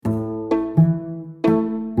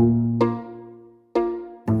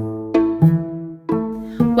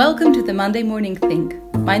Welcome to the Monday Morning Think.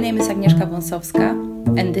 My name is Agnieszka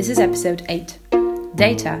Wąsowska, and this is episode 8.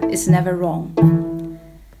 Data is never wrong.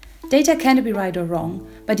 Data can be right or wrong,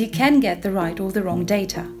 but you can get the right or the wrong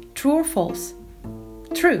data. True or false?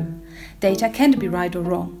 True. Data can't be right or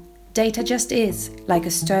wrong. Data just is, like a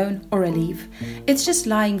stone or a leaf. It's just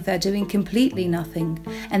lying there doing completely nothing,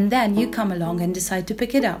 and then you come along and decide to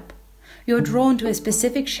pick it up. You're drawn to a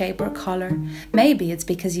specific shape or color. Maybe it's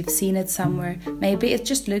because you've seen it somewhere, maybe it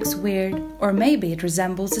just looks weird, or maybe it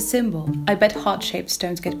resembles a symbol. I bet heart-shaped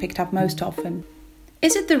stones get picked up most often.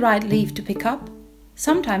 Is it the right leaf to pick up?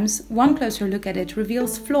 Sometimes one closer look at it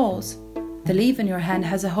reveals flaws. The leaf in your hand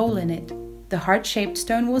has a hole in it. The heart-shaped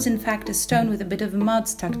stone was in fact a stone with a bit of mud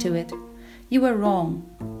stuck to it. You were wrong.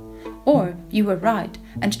 Or you were right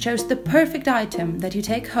and chose the perfect item that you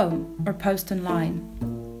take home or post online.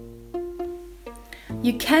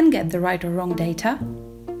 You can get the right or wrong data.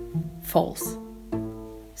 False.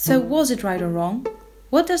 So was it right or wrong?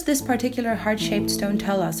 What does this particular heart-shaped stone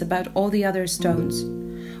tell us about all the other stones?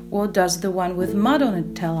 What does the one with mud on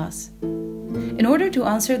it tell us? In order to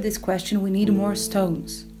answer this question, we need more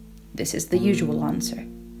stones. This is the usual answer.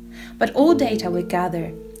 But all data we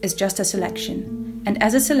gather is just a selection, and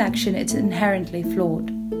as a selection it's inherently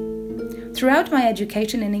flawed. Throughout my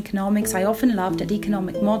education in economics, I often laughed at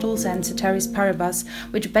economic models and ceteris paribus,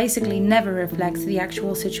 which basically never reflects the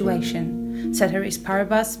actual situation. Ceteris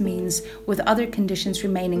paribus means with other conditions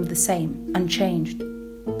remaining the same, unchanged.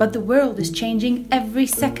 But the world is changing every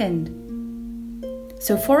second.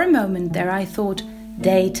 So for a moment there I thought,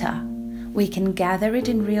 data. We can gather it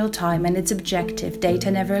in real time and it's objective.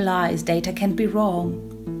 Data never lies. Data can't be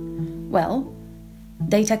wrong. Well,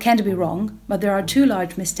 data can't be wrong, but there are two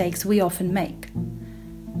large mistakes we often make.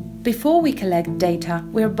 Before we collect data,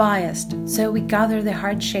 we're biased, so we gather the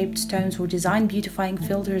heart-shaped stones or design beautifying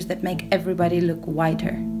filters that make everybody look whiter.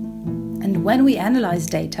 And when we analyze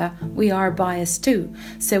data, we are biased too,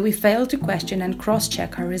 so we fail to question and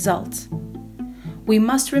cross-check our results. We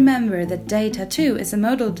must remember that data too is a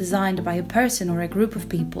model designed by a person or a group of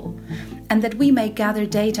people, and that we may gather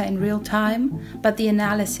data in real time, but the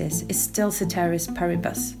analysis is still ceteris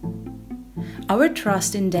paribus. Our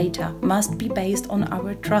trust in data must be based on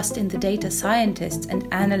our trust in the data scientists and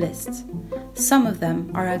analysts. Some of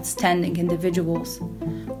them are outstanding individuals.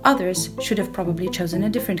 Others should have probably chosen a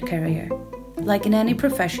different career. Like in any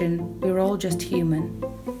profession, we're all just human.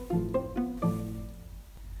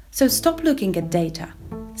 So stop looking at data.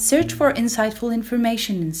 Search for insightful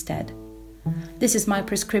information instead. This is my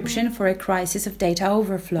prescription for a crisis of data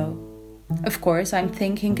overflow. Of course, I'm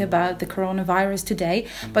thinking about the coronavirus today,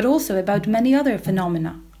 but also about many other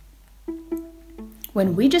phenomena.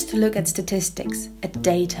 When we just look at statistics, at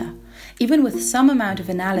data, even with some amount of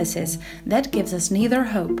analysis, that gives us neither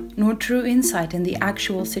hope nor true insight in the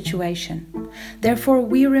actual situation. Therefore,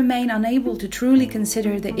 we remain unable to truly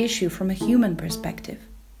consider the issue from a human perspective.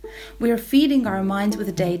 We are feeding our minds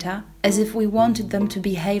with data as if we wanted them to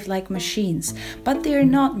behave like machines, but they are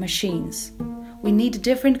not machines. We need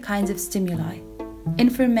different kinds of stimuli.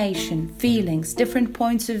 Information, feelings, different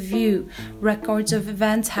points of view, records of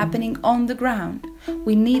events happening on the ground.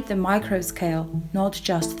 We need the micro scale, not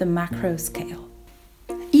just the macro scale.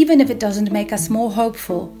 Even if it doesn't make us more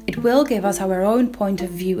hopeful, it will give us our own point of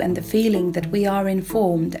view and the feeling that we are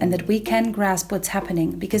informed and that we can grasp what's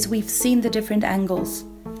happening because we've seen the different angles,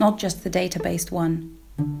 not just the data-based one.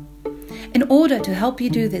 In order to help you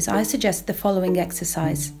do this, I suggest the following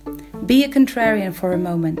exercise. Be a contrarian for a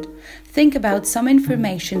moment. Think about some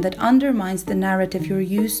information that undermines the narrative you're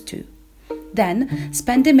used to. Then,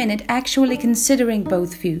 spend a minute actually considering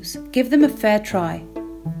both views. Give them a fair try.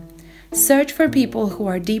 Search for people who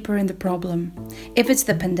are deeper in the problem. If it's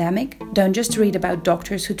the pandemic, don't just read about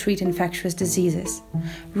doctors who treat infectious diseases.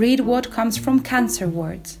 Read what comes from cancer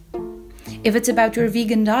wards. If it's about your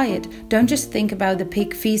vegan diet, don't just think about the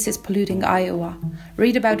pig feces polluting Iowa.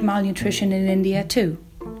 Read about malnutrition in India too.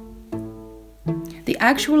 The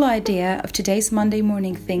actual idea of today's Monday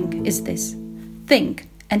Morning Think is this. Think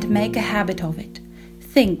and make a habit of it.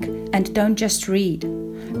 Think and don't just read.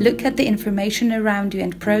 Look at the information around you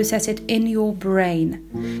and process it in your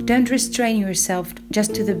brain. Don't restrain yourself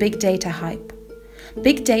just to the big data hype.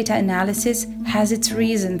 Big data analysis has its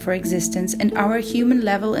reason for existence, and our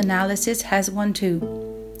human-level analysis has one too.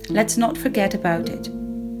 Let's not forget about it.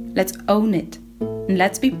 Let's own it, and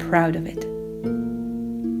let's be proud of it.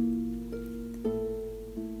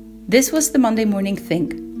 This was the Monday Morning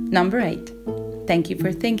Think, number 8. Thank you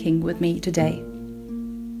for thinking with me today.